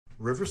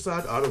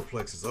Riverside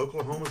Autoplex is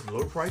Oklahoma's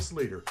low-price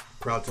leader,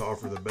 proud to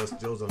offer the best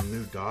deals on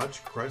new Dodge,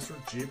 Chrysler,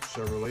 Jeep,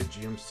 Chevrolet,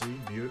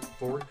 GMC, Buick,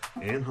 Ford,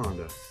 and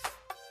Honda.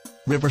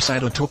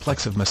 Riverside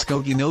Autoplex of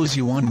Muskogee knows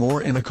you want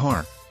more in a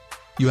car.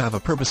 You have a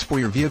purpose for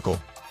your vehicle.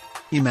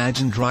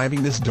 Imagine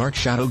driving this dark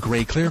shadow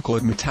gray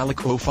clear-coat metallic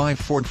 '05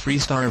 Ford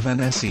Freestar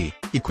Van SE,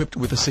 equipped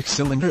with a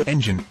 6-cylinder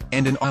engine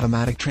and an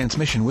automatic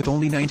transmission with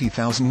only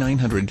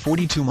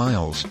 90,942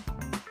 miles.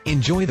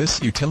 Enjoy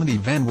this utility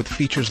van with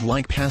features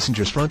like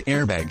passenger's front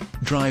airbag,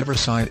 driver's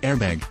side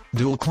airbag,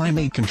 dual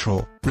climate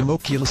control,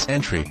 remote keyless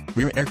entry,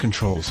 rear air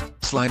controls,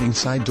 sliding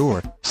side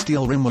door,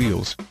 steel rim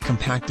wheels,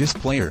 compact disc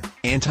player,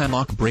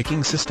 anti-lock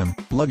braking system,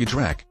 luggage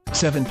rack,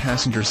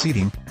 7-passenger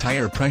seating,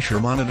 tire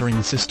pressure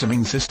monitoring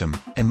system,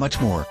 and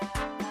much more.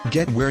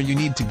 Get where you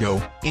need to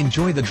go,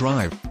 enjoy the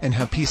drive, and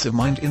have peace of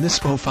mind in this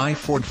 '05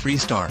 Ford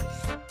Freestar.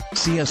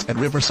 See us at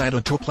Riverside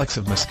Autoplex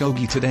of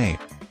Muskogee today.